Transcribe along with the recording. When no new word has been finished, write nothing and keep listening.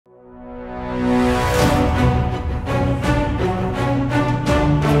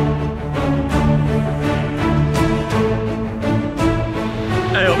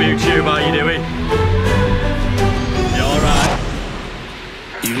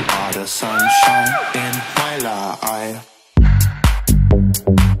are the sunshine in my life.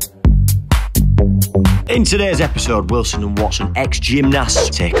 In today's episode, Wilson and Watson ex-gymnasts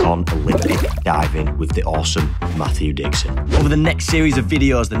take on Olympic diving with the awesome Matthew Dixon. Over the next series of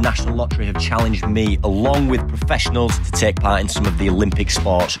videos, the National Lottery have challenged me, along with professionals, to take part in some of the Olympic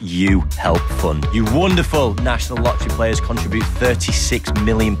sports you help fund. You wonderful National Lottery players contribute £36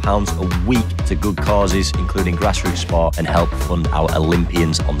 million a week to good causes, including grassroots sport, and help fund our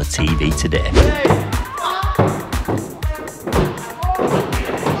Olympians on the TV today.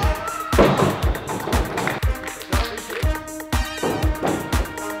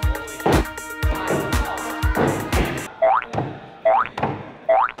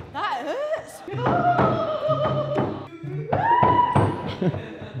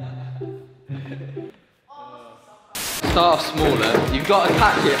 Start off smaller, you've got to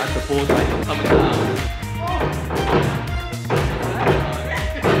catch it as the board's like coming down.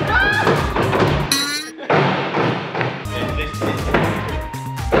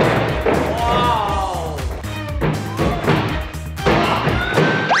 Wow!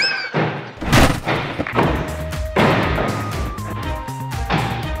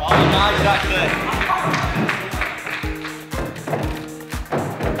 Oh, nice actually.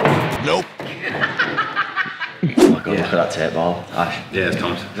 Nope. Oh my God, look at that tape ball, Ash. Yeah, it's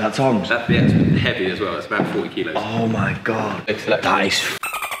Tom's. Is that Tom's? That's heavy as well, it's about 40 kilos. Oh my God. Big selection. That is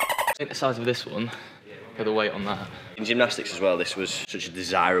I think the size of this one, for the weight on that. In gymnastics as well, this was such a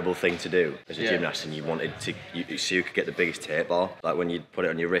desirable thing to do as a gymnast, and you wanted to, so you could get the biggest tape ball. Like when you put it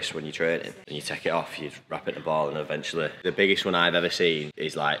on your wrist when you're training, and you take it off, you wrap it in a ball, and eventually, the biggest one I've ever seen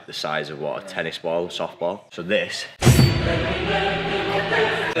is like the size of what, a tennis ball, softball. So this.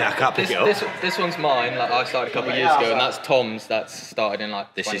 Yeah, I can't pick it up. This one's mine, like I started a couple of years ago, and that's Tom's, that's started in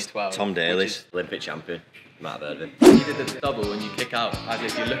like 2012. This is Tom Daley's, Olympic champion. Might have heard of him. You did the double when you kick out, as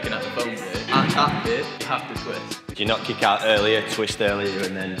if you're looking at the phone bit. At that bit, you have to twist. Do you not kick out earlier, twist earlier,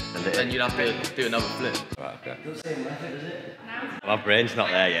 and then... Then you'd have to do another flip. Right, okay. Doesn't say method, does it? My brain's not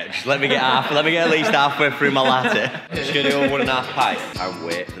there yet. Just let me get at least halfway through my latte. Just gonna do a 1.5 pipe. I'll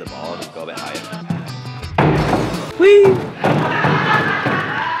wait for the ball and go a bit higher. Whee!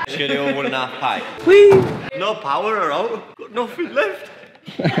 Just gonna do a 1.5 pipe. Whee! No power or out. Got nothing left.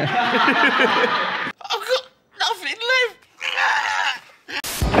 I've got nothing left.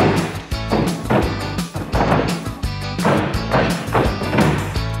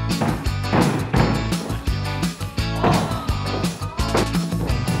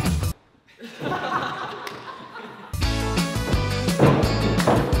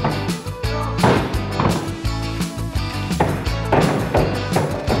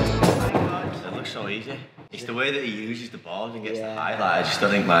 That looks so easy. It's the way that he uses the ball and gets the height. Like, I just don't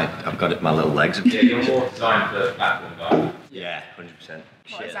think I've got it, my little legs. Yeah, you're more designed for that than that. Yeah, 100%.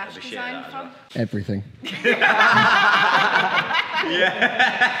 What is Ash designed from? Everything.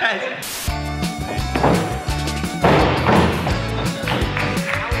 Yes!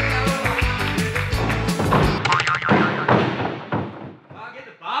 Can't get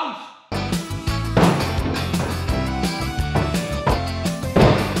the bounce!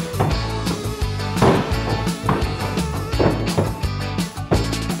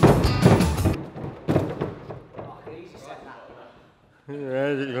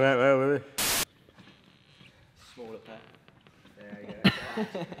 Smaller pair. There you go.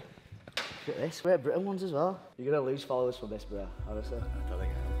 Look at this, we're Britain ones as well. You're gonna lose followers from this, bro, honestly. I don't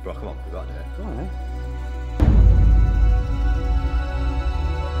think I am. Bro, come on, we've got to do it. Come on, eh?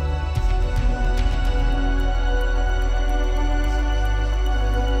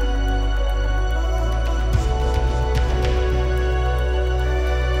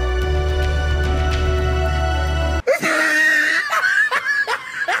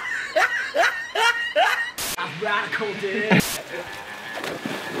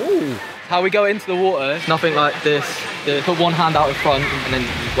 How we go into the water, it's nothing like this. Put one hand out in front and then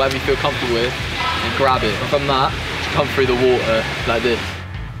whatever you feel comfortable with, and grab it. And from that, come through the water like this.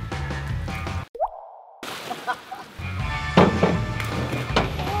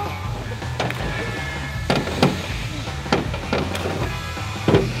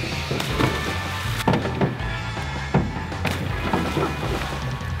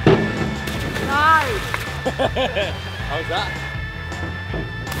 How's that?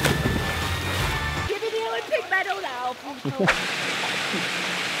 Give me the Olympic medal now.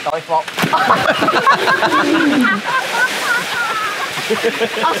 Dolly flop.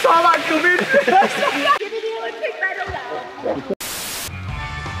 I saw that coming. Give me the Olympic medal now.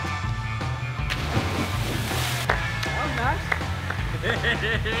 Oh, nice.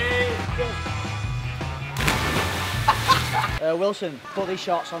 Wilson, put these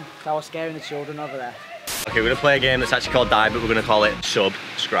shorts on. I was scaring the children over there. Okay, we're gonna play a game that's actually called dive, but we're gonna call it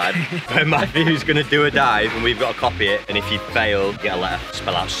subscribe. Where Matthew's gonna do a dive and we've got to copy it, and if you fail, get a letter,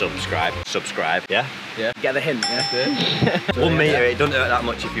 spell out subscribe. Subscribe, yeah? Yeah. Get the hint, yeah? 1 metre, it doesn't hurt that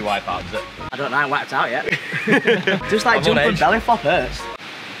much if you wipe out, does it? I don't know, I wiped out yet. Just like I'm on jumping edge. belly flop hurts.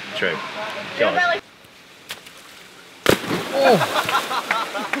 True. Go on.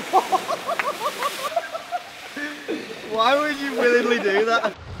 Why would you willingly do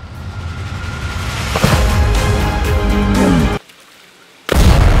that?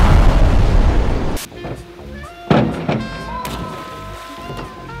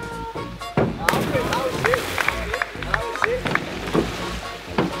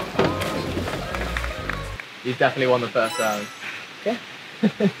 He's definitely won the first round. Okay.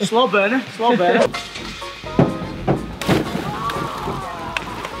 Slow burner, slow burner.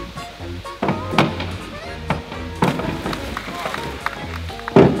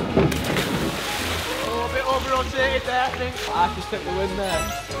 Oh, a bit over-rotated there, I think. I just took the win there.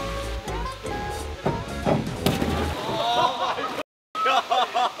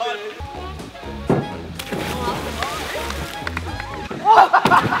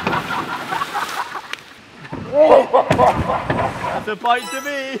 That's a point to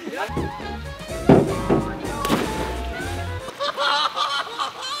me.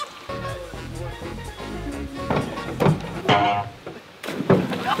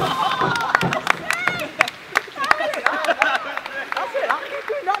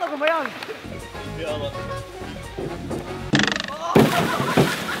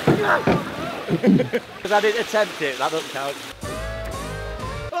 Because I didn't attempt it, that doesn't count.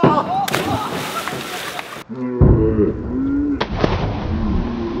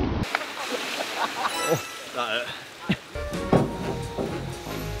 That hurt.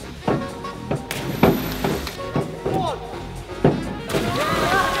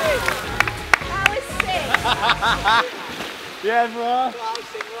 That was sick. Yeah, bro.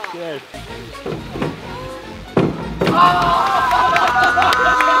 Good.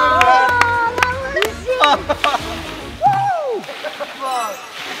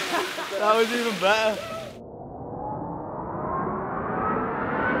 That was even better.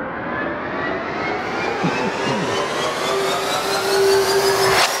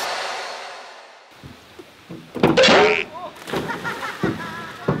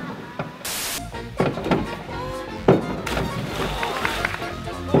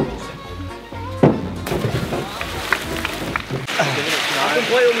 I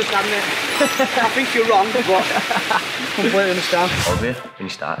completely understand it. I think you're wrong, but completely understand. How old were you when you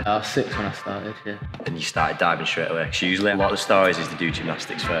started? I was 6 when I started, yeah. And you started diving straight away? Because usually a lot of the stories is they do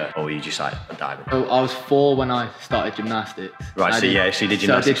gymnastics first, or were you just like diving? So I was 4 when I started gymnastics. Right, so you did So I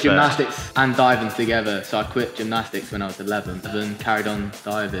gymnastics did first. gymnastics and diving together. So I quit gymnastics when I was 11, and then carried on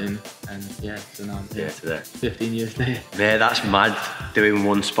diving, and yeah, so now I'm Yeah, today. 15 years later. Mate, that's mad. Doing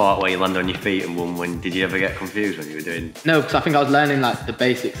one sport where you land on your feet and one when. Did you ever get confused when you were doing? No, because I think I was learning like the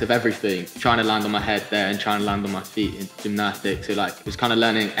basics of everything, trying to land on my head there and trying to land on my feet in gymnastics. So like, it was kind of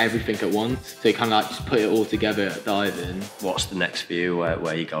learning everything at once. So you kind of like just put it all together at diving. What's the next for you?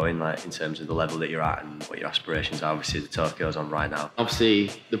 Where you're going, like in terms of the level that you're at and what your aspirations are? Obviously, the Tokyo's on right now.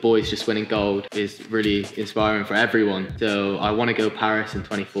 Obviously, the boys just winning gold is really inspiring for everyone. So I want to go Paris in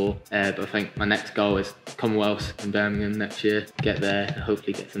 24, but I think my next goal is Commonwealth in Birmingham next year. Get there and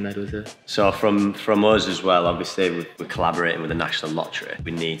hopefully get some medals there. So from us as well, obviously we're collaborating with the National Lottery.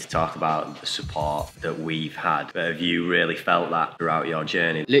 We need to talk about the support that we've had. But have you really felt that throughout your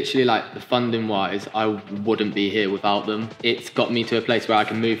journey? Literally, like the funding wise, I wouldn't be here without them. It's got me to a place where I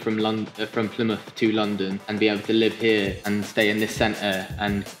can move from Plymouth to London and be able to live here and stay in this centre,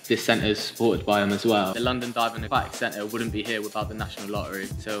 and this centre is supported by them as well. The London Diving Aquatic Centre wouldn't be here without the National Lottery,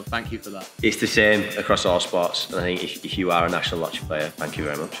 so thank you for that. It's the same across all sports, and I think if you are a National Lottery player, thank you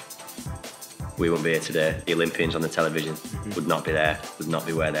very much. We wouldn't be here today. The Olympians on the television would not be there, would not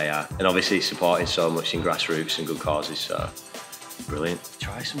be where they are. And obviously it's supporting so much in grassroots and good causes, so brilliant.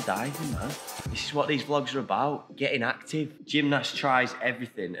 Try some diving, man. This is what these vlogs are about, getting active. Gymnast tries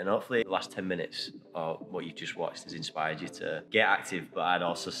everything, and hopefully the last 10 minutes or what you've just watched has inspired you to get active, but I'd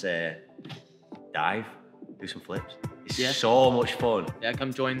also say dive, do some flips. It's so much fun. Yeah,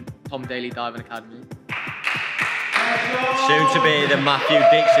 come join Tom Daley Diving Academy. Soon to be the Matthew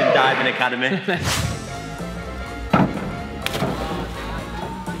Dixon Diving Academy.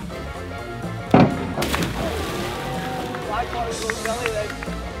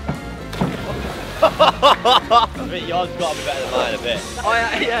 I think yours got to be better than mine a bit.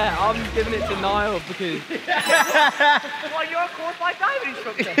 Yeah, I'm giving it to Nile because... Well, you're a qualified diving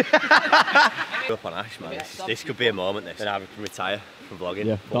instructor. Up on Ash, man. This could be a moment, this. Then I can retire from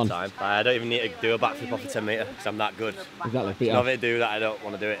vlogging full time. I don't even need to do a backflip off a 10 metre because I'm that good. Exactly. There's nothing to do that I don't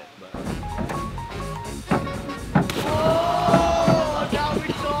want to do it. But... Oh, now we're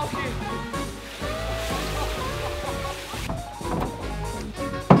talking.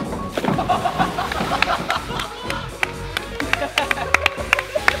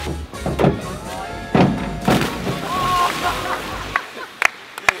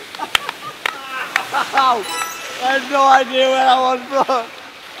 Ow! I had no idea where I was, bro.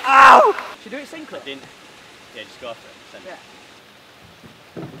 Ow! Should you do it synchro? I didn't. Yeah, just go for it. Send it.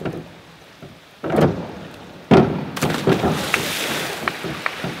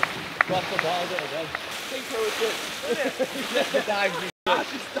 Cross the ball, do it again. Synchro is good. The dive is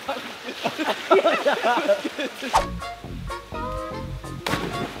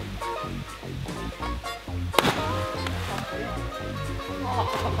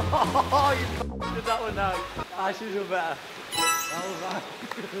Oh, you did that one now. Ashes were better. That was bad. I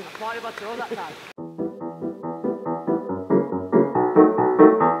thought you were about to throw that time.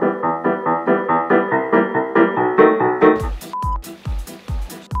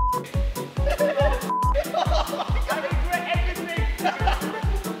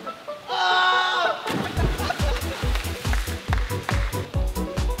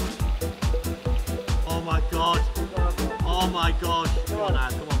 Oh my god. Oh my god. Come on,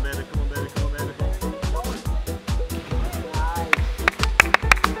 Anne. Come on, baby. Come on, baby. Come on, baby.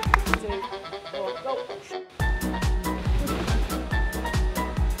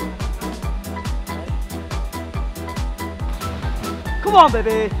 Come on,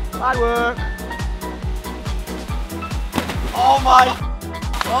 baby. Hard work. Oh my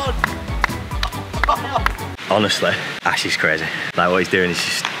god. Honestly, Ash is crazy. Like what he's doing is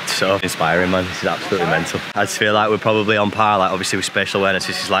just so inspiring, man. This is absolutely mental. I just feel like we're probably on par, like obviously with spatial awareness,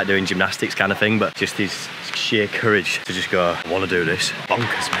 this is like doing gymnastics kind of thing, but just his sheer courage to just go, I want to do this.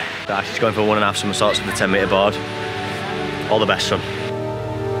 Bonkers, man. Ash is going for 1.5 somersaults with the 10 metre board. All the best, son.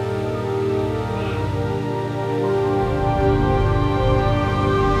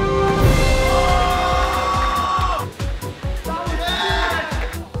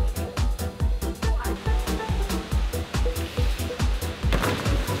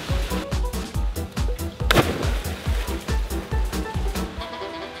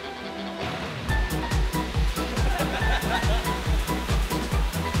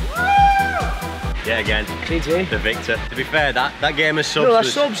 Yeah, again, GG. The victor. To be fair, that game of subs No,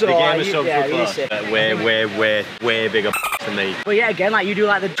 was... subs the are game like, of you- subs yeah, were you close. say. Way bigger than me. Well, yeah, again, like you do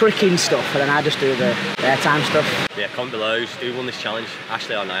like the tricking stuff, and then I just do the airtime stuff. Yeah, comment below who won this challenge,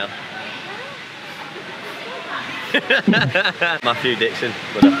 Ashley or Nile. Matthew Dixon,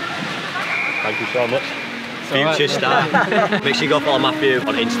 brother. Thank you so much. Future star. Make sure you go follow Matthew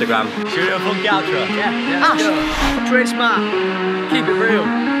on Instagram. Should we do a funky outro? Yeah. Ash, train smart. Keep it real.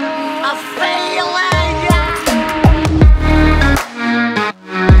 I'll see you later.